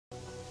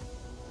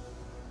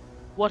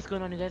What's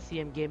going on, you guys?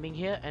 CM Gaming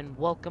here, and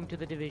welcome to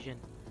The Division.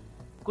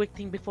 Quick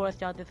thing before I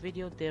start this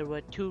video, there were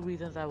two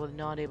reasons I was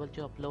not able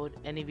to upload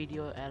any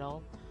video at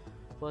all.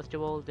 First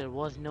of all, there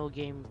was no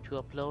game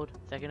to upload.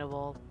 Second of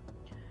all,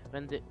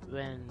 when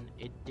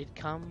it did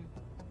come,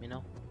 you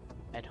know,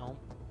 at home,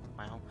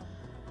 my home,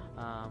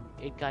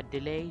 it got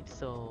delayed.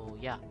 So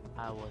yeah,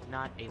 I was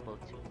not able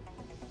to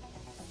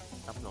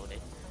upload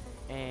it.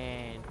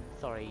 And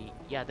sorry,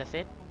 yeah, that's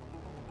it.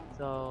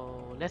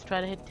 So let's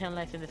try to hit 10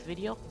 likes in this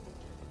video.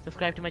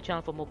 Subscribe to my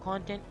channel for more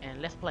content,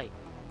 and let's play.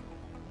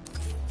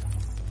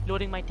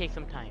 Loading might take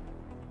some time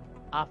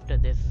after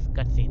this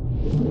cutscene.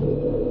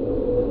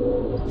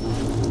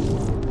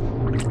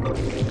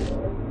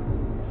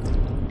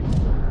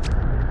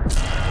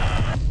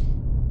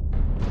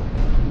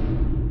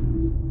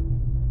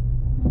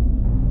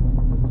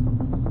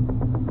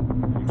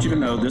 You to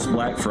know this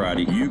Black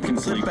Friday, you can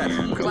sleep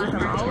in.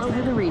 All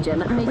over the region.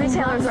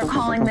 Retailers are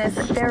calling this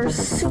their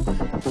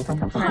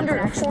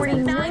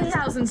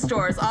 149,000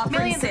 stores offering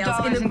millions sales of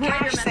dollars in the in cash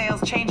greater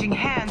sales changing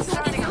hands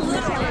starting on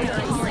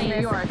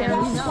New York. And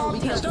we know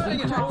because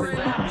visit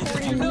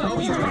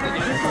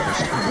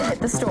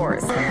the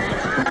stores.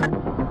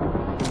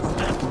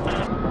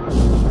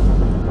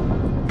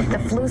 The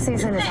flu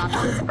season is off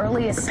to its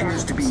earliest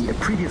Appears start. to be a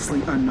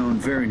previously unknown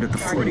variant of the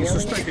flu,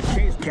 suspected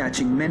case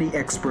catching many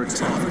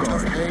experts off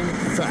guard.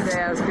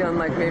 Today I was feeling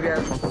like maybe I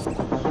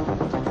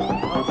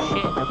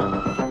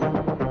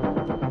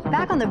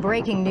Back on the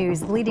breaking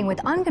news, leading with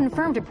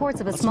unconfirmed reports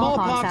of a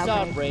smallpox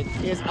outbreak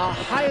is a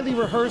highly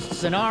rehearsed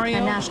scenario.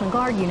 And National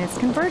Guard units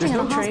converging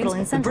on a hospital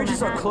in central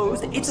Bridges are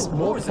closed. It's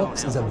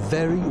smallpox is a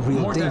very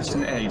real More deaths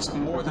danger. than AIDS,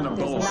 more than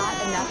Ebola.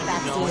 Not enough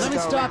vaccines. Let me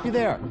stop you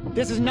there.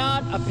 This is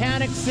not a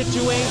panic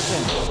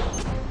situation.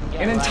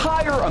 An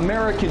entire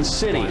American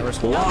city known as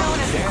the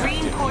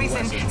green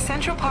poison,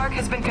 Central Park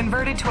has been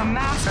converted to a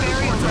mass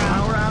burial ground.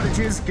 Power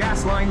outages,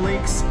 gas line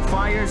leaks,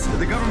 fires,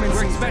 the government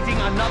We're seems to... expecting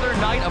another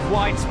night of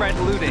widespread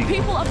looting.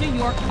 people of New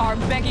York are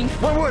begging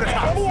for What would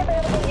have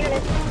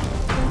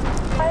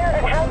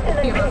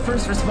our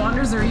first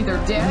responders are either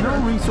dead No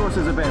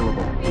resources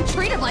available. or being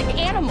treated like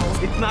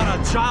animals. It's not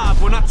our job.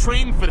 We're not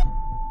trained for that.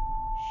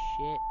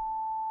 Shit.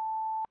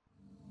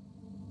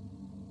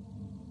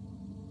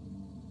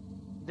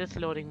 This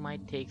loading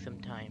might take some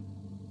time.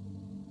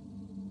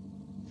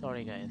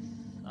 Sorry guys,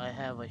 I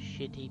have a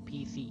shitty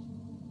PC.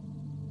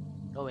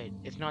 Oh wait,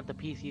 it's not the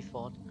PC's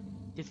fault.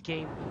 This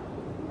game...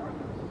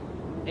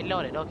 It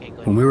loaded, okay,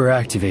 good. When we were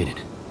activated,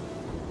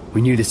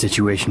 we knew the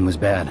situation was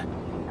bad.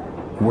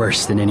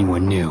 Worse than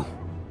anyone knew.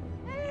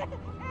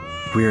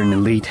 We're an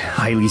elite,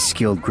 highly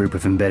skilled group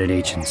of embedded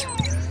agents.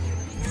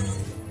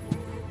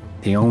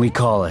 They only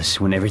call us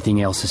when everything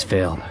else has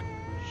failed.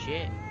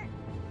 Shit.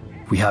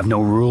 We have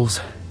no rules.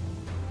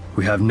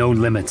 We have no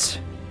limits.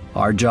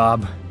 Our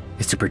job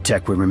is to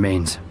protect what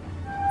remains.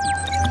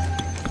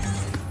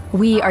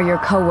 We are your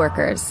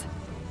co-workers.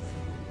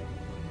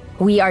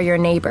 We are your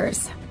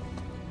neighbors.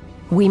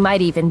 We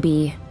might even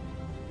be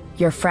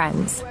your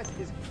friends.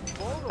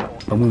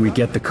 But when we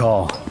get the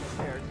call,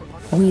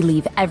 We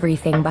leave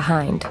everything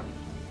behind.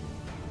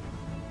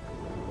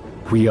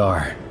 we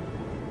are.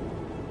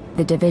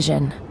 The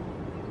Division.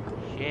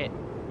 Shit.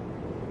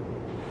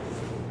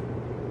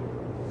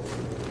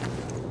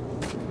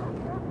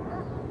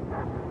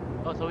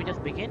 Oh, so we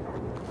just begin?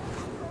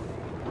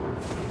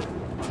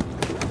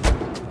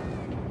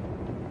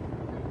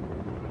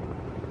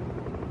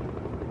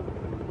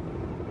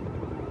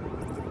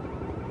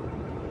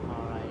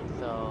 Alright,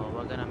 so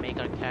we're gonna make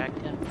our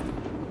character.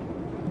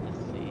 Let's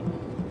see.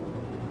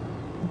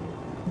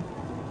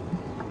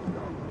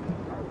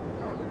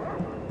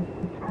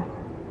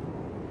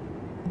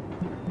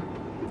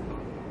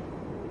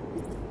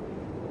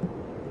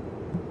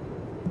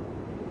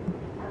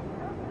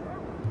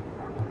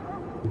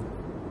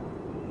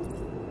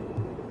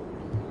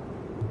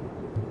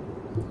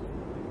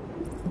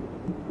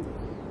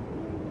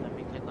 Let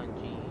me click on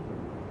G.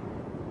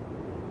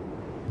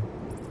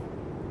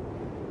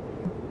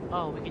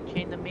 Oh, we can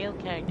change the male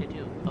character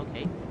too.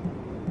 Okay.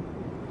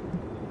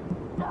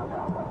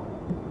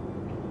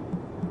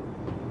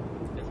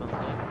 This one's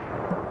good.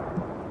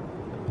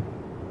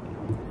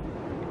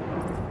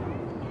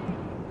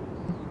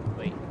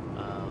 Wait,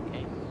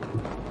 okay.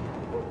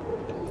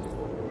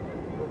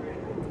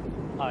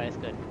 Alright, it's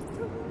good.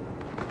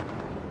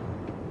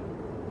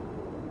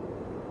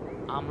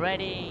 I'm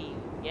ready!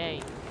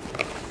 Yay!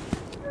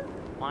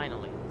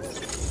 Finally.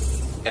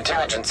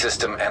 Intelligence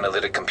System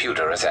Analytic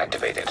Computer is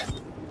activated.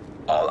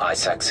 All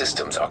ISAC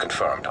systems are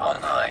confirmed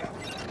online.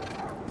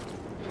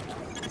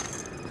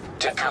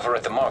 To cover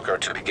at the marker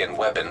to begin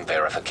weapon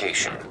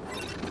verification.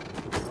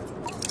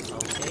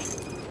 Okay.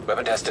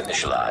 Weapon test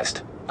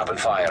initialized. Open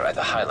fire at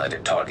the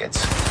highlighted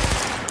targets.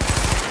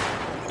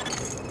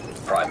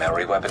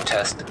 Primary weapon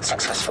test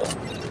successful.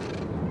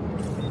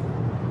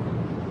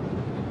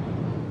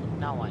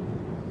 Now what?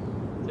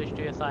 Switch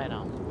to your side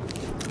now.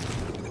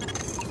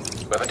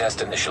 Weapon test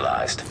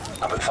initialized.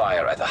 Open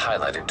fire at the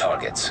highlighted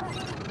targets.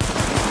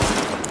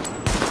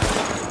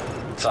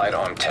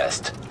 Sidearm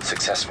test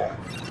successful.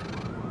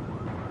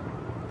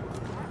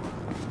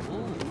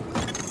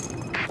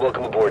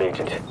 Welcome aboard,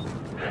 Agent.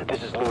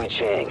 This is Louis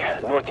Chang,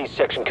 Northeast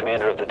Section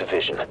Commander of the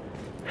Division.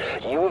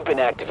 You have been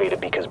activated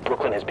because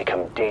Brooklyn has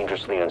become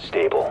dangerously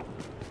unstable.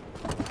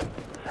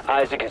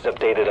 Isaac has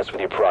updated us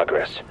with your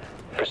progress.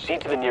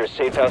 Proceed to the nearest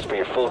safe house for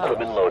your full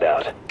equipment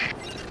loadout.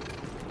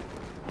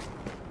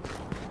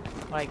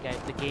 Alright guys,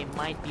 the game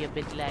might be a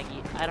bit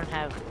laggy. I don't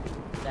have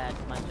that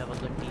much of a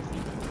good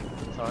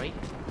PC. Sorry.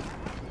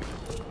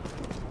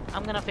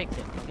 I'm gonna fix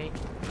it, okay?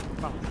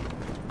 Promise.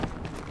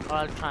 Or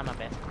I'll try my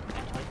best,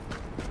 actually.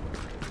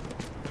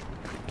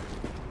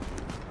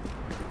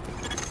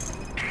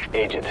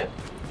 Agent,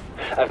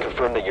 I've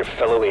confirmed that your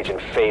fellow agent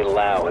Faye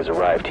Lau has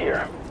arrived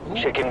here.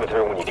 Check in with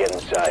her when you get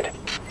inside.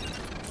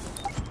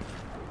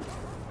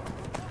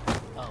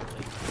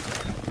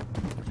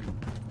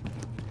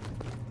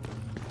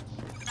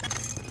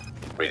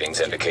 Readings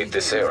indicate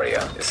this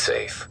area is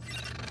safe.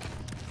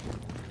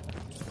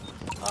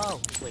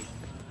 Oh, wait.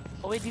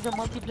 Oh, wait, these are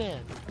multiplayer.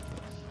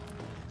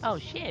 Oh,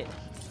 shit.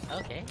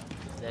 Okay.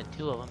 There are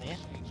two of them here.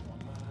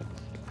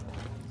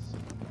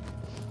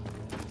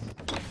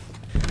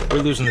 We're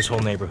losing this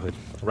whole neighborhood.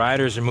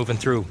 Rioters are moving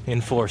through, in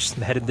force,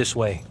 headed this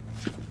way.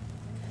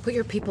 Put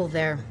your people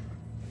there.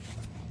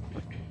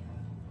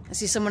 I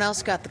see someone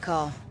else got the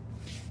call.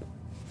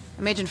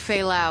 I'm Agent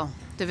Faye Lau,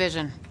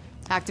 Division.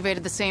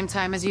 Activated the same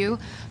time as you,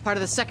 part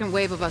of the second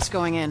wave of us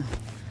going in.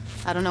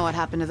 I don't know what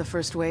happened to the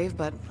first wave,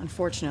 but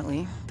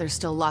unfortunately, there's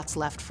still lots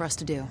left for us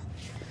to do.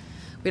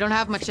 We don't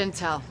have much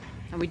intel,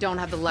 and we don't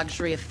have the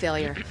luxury of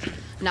failure.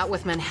 Not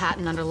with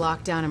Manhattan under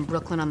lockdown and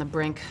Brooklyn on the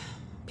brink.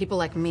 People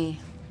like me,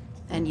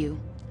 and you,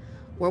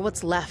 we're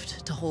what's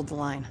left to hold the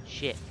line.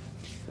 Shit.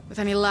 With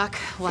any luck,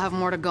 we'll have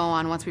more to go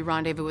on once we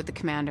rendezvous with the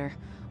commander.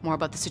 More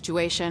about the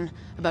situation,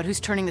 about who's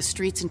turning the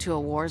streets into a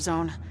war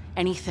zone.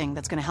 Anything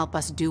that's gonna help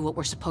us do what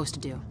we're supposed to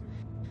do.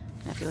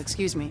 And if you'll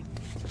excuse me,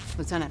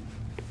 Lieutenant.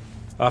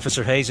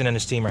 Officer Hazen and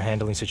his team are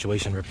handling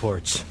situation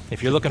reports.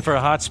 If you're looking for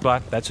a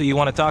hotspot, that's who you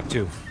want to talk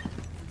to.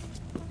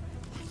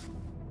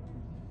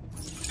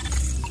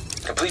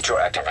 Complete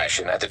your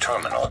activation at the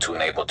terminal to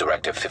enable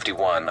Directive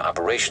 51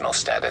 operational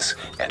status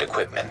and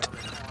equipment.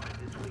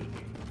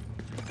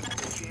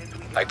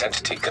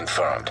 Identity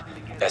confirmed.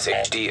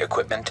 SHD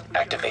equipment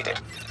activated.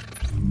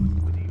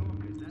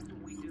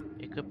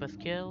 Equip a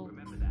skill,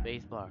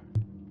 spacebar.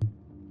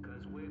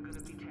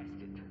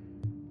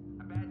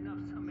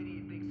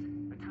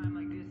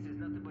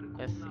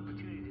 Let's see.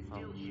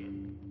 Oh.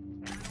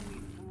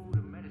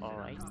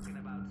 Alright.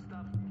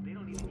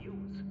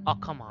 Oh,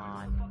 come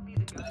on.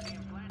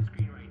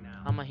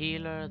 I'm a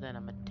healer, then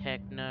I'm a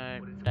tech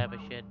nerd, type of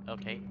shit.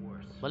 Okay.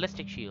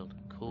 Ballistic shield.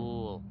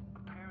 Cool.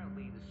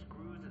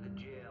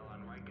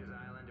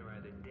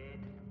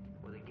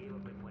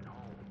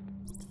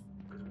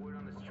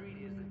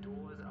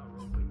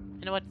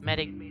 You know what?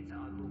 Medic.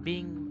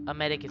 Being a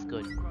medic is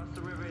good.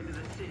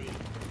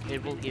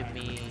 It will give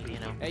me, you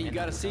know. Hey, you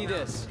gotta see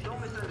this. Don't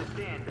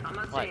misunderstand. I'm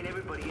not saying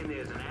everybody in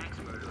there is an axe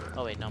murderer.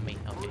 Oh wait, not me.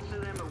 Okay. Most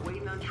of them are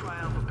waiting on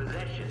trial for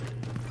possession.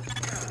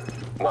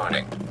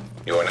 Warning.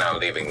 You are now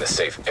leaving the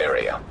safe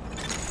area.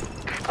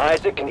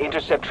 Isaac can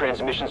intercept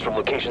transmissions from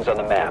locations on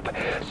the map,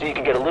 so you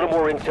can get a little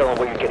more intel on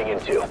what you're getting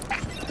into.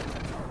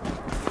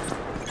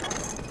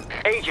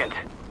 Agent,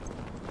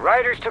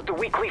 rioters took the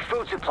weekly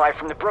food supply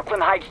from the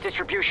Brooklyn Heights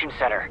distribution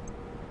center.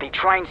 They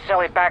try and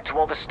sell it back to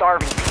all the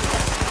starving people.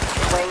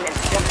 Plain and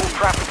simple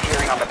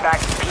profiteering on the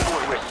backs of people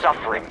who are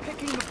suffering.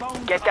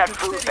 Get that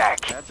food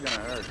back. That's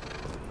gonna hurt.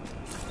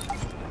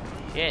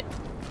 Shit.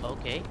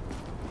 Okay.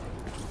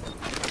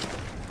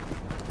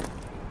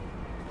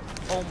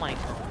 Oh my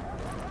god.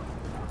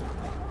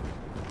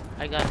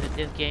 I got that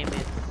this game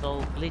is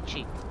so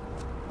glitchy.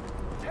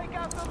 Take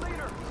out the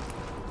leader.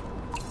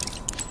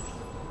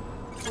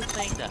 Who's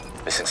saying that?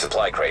 Missing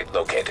supply crate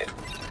located.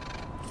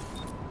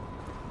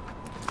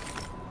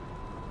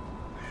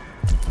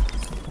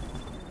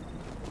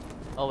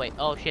 Oh wait,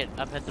 oh shit,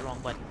 I pressed the wrong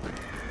button.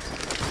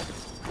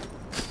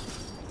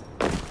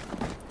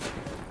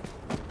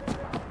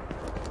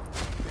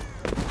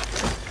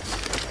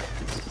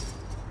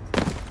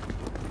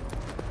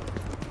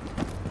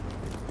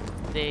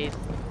 They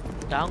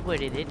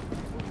downgraded it.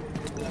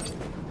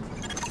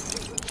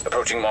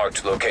 Approaching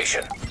marked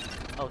location.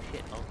 Oh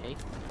shit, okay.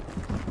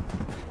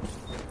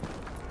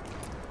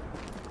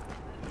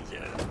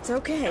 It's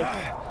okay.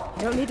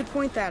 You don't need to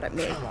point that at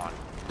me.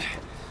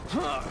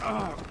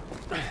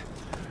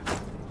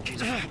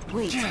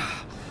 Wait.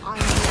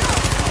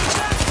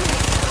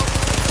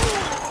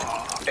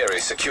 Area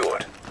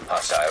secured.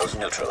 Hostiles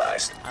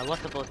neutralized. I was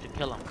supposed to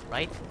kill him,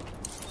 right?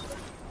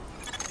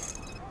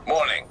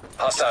 Warning.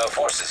 Hostile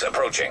forces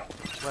approaching.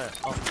 Where?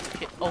 Oh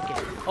shit. Okay.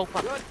 Oh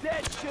fuck. You're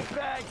dead,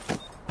 shitbag.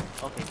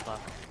 Okay,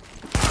 fuck.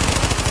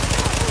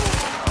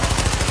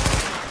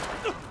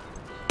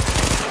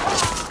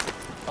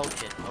 Oh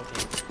shit.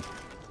 Okay.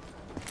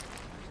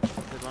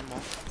 There's one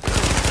more.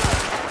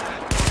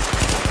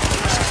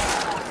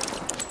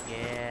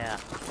 Yeah.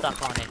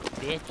 Stuck on it,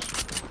 bitch.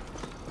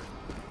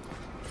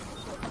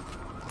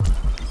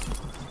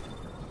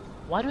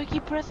 Why do I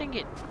keep pressing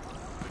it?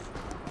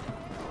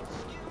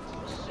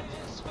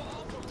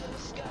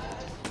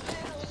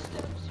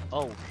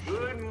 Oh.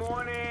 Good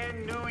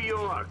morning, New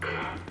York.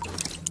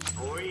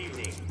 Or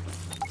evening.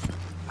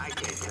 I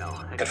can't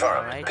tell.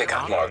 Confirmed. Right.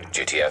 Pickup marked.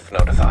 GTF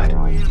notified.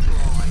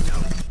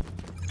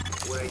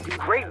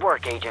 Great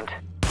work, Agent.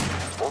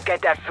 We'll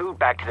get that food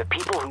back to the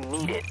people who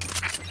need it.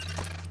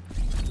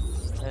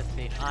 Let's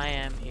see. I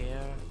am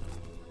here.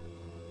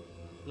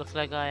 Looks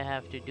like I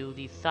have to do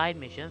these side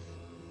missions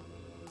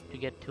to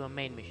get to a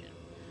main mission.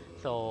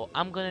 So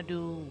I'm gonna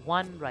do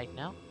one right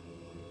now.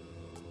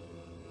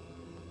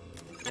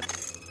 Yep.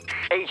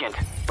 Agent,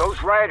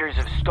 those rioters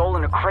have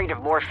stolen a crate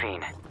of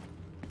morphine.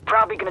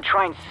 Probably gonna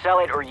try and sell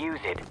it or use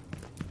it.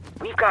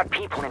 We've got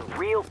people in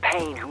real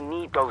pain who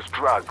need those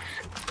drugs.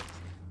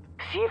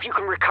 See if you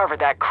can recover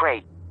that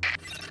crate.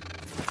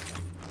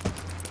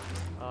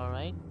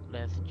 Alright,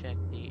 let's check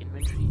the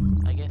inventory,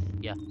 I guess.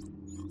 Yeah.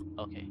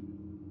 Okay.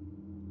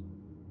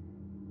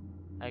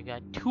 I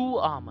got 2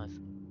 armors.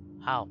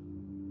 How?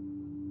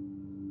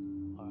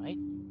 Alright.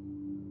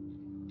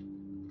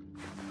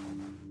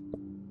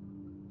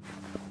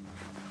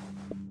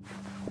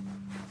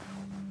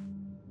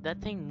 That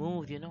thing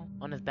moved, you know,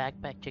 on his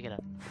backpack. Check it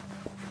out.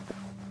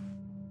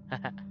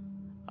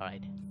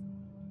 Alright.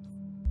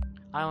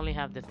 I only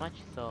have this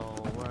much, so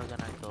we're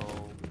gonna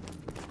go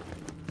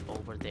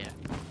over there.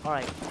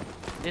 Alright.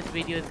 This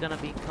video is gonna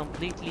be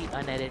completely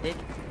unedited.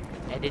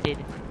 Edited.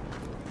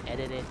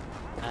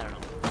 I don't know.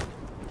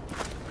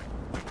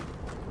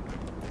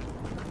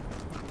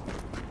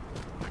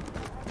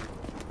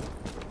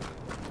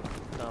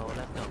 So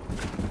let's go.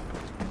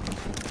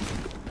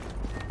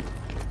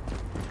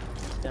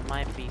 There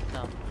might be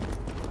some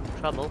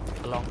trouble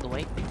along the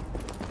way.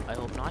 I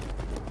hope not.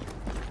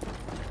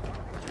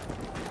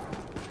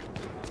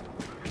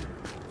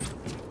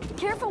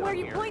 Careful where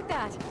you point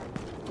that.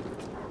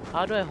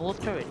 How do I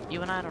holster it?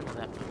 Even I don't know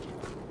that much.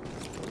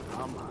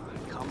 Come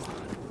on.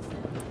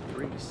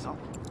 Bring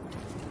something.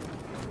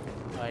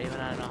 Alright, even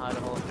I don't know how to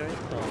holster it,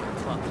 so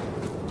fuck.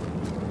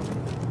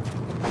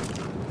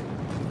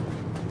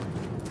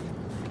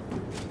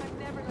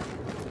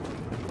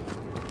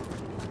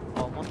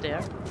 Almost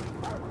there.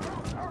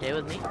 Stay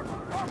with me.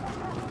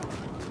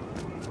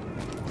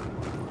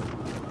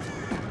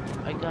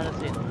 I gotta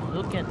say,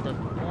 look at the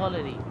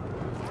quality.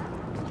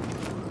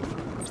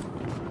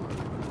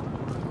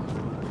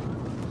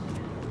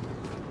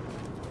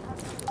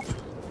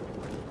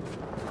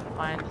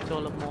 Find the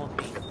stolen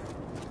morphine.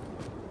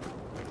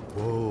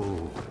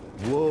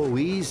 Whoa,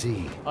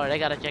 easy. Alright, I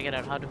gotta check it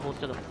out. How to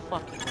holster the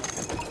fucking.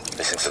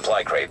 Missing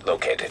supply crate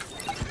located.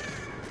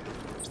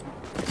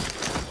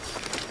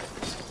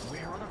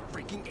 Where are the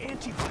freaking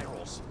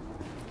antivirals?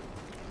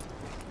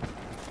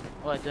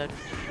 Oh, I do have to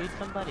shoot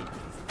somebody.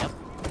 Yep.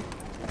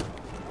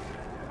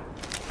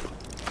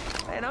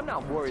 And I'm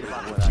not worried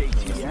about what I think.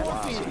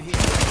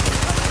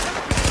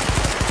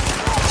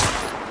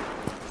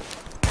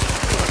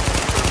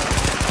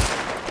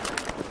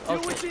 Do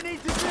what you need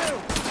to do!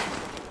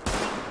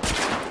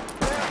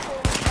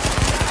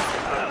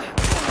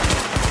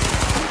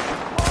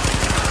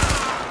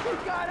 We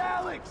got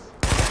Alex!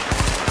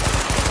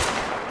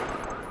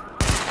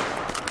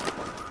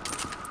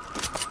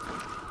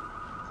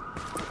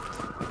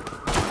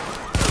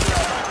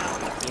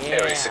 Yeah.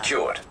 Area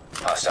secured.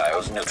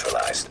 Hostiles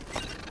neutralized.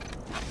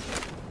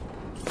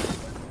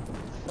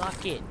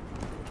 Suck it.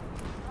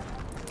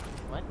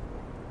 What?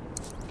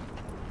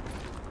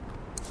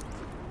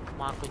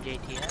 Marco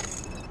JTF.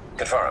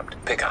 Confirmed.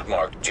 Pickup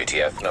marked.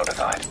 GTF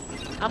notified.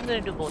 I'm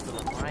gonna do both of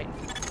them, alright?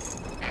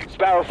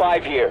 Sparrow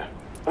 5 here.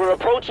 We're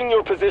approaching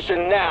your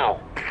position now.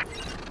 Do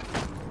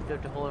you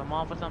have to hold them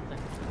off or something?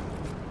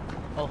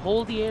 Oh,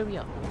 hold the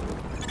area.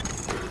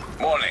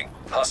 Warning.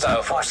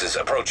 Hostile forces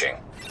approaching.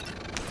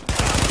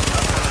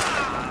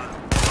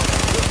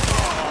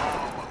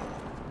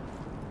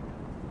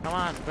 Come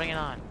on, bring it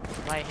on.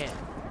 Right here.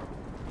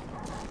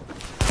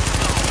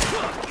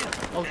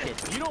 Oh shit.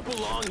 You don't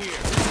belong here.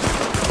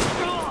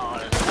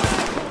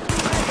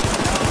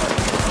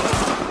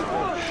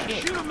 Oh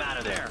shit. Shoot him out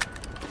of there.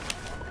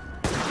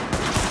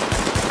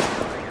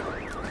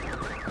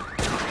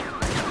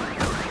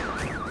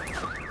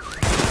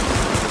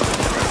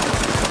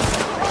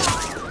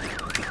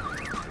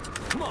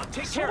 Come on,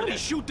 take care of this.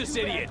 Shoot this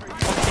idiot.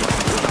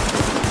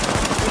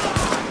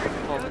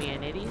 Call me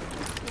an idiot.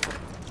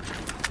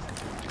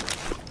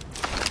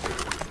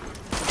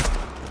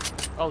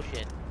 Oh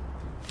shit.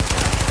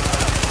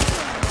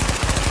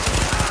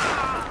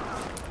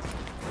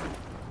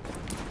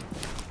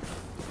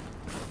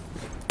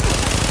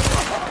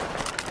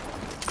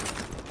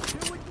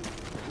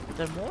 Is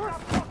there more?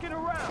 Stop fucking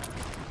around.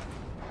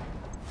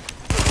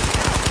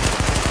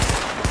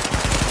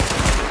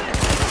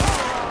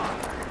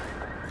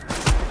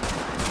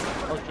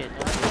 Oh shit.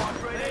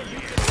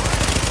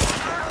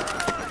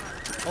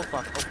 Oh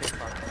fuck. Okay,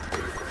 fuck.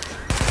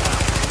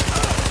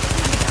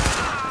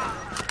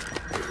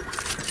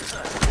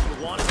 You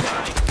wanna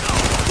die?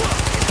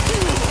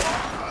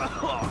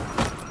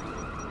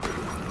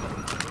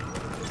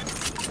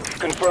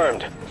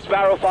 Confirmed.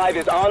 Sparrow 5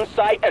 is on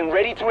site and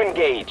ready to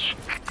engage.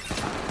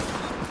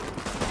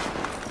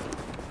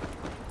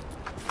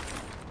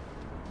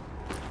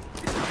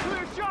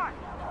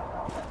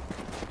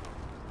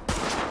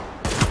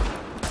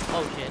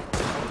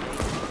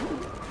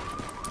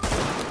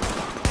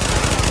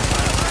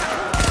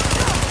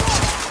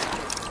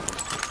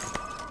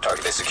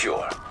 is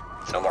secure.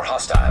 No more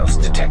hostiles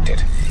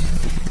detected.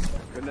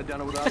 Couldn't have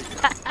done it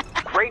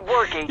without Great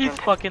work, Agent. He's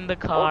fucking the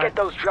car. We'll get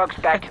those drugs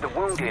back to the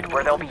wounded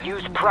where they'll be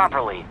used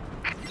properly.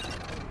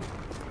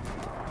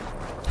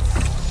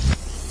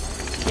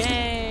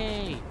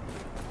 Yay!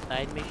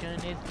 Side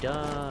mission is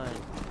done.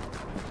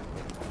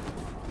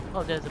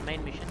 Oh, there's a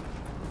main mission.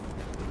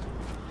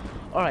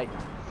 Alright,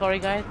 sorry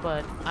guys,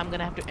 but I'm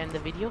gonna have to end the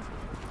video.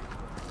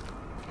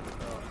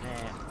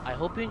 And I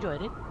hope you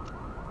enjoyed it.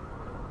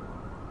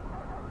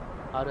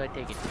 How do I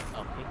take it?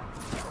 Okay.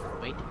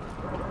 Wait.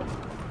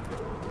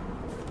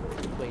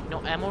 Wait,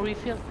 no ammo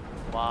refill?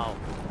 Wow.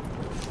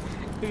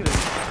 Look at this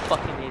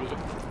fucking idiot.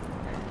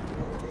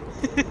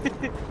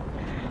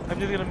 I'm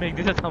just gonna make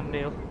this a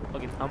thumbnail.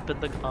 Fucking hump in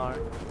the car.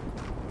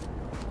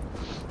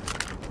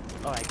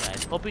 Alright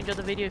guys, hope you enjoyed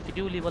the video. If you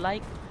do, leave a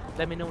like.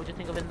 Let me know what you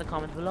think of it in the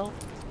comments below.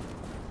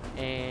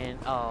 And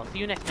I'll see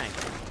you next time.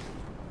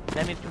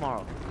 That means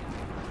tomorrow.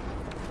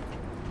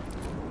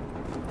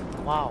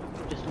 Wow,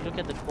 just look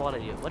at the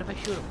quality. What if I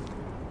shoot him?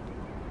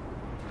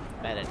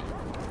 Bad idea.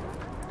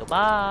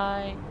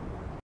 Goodbye.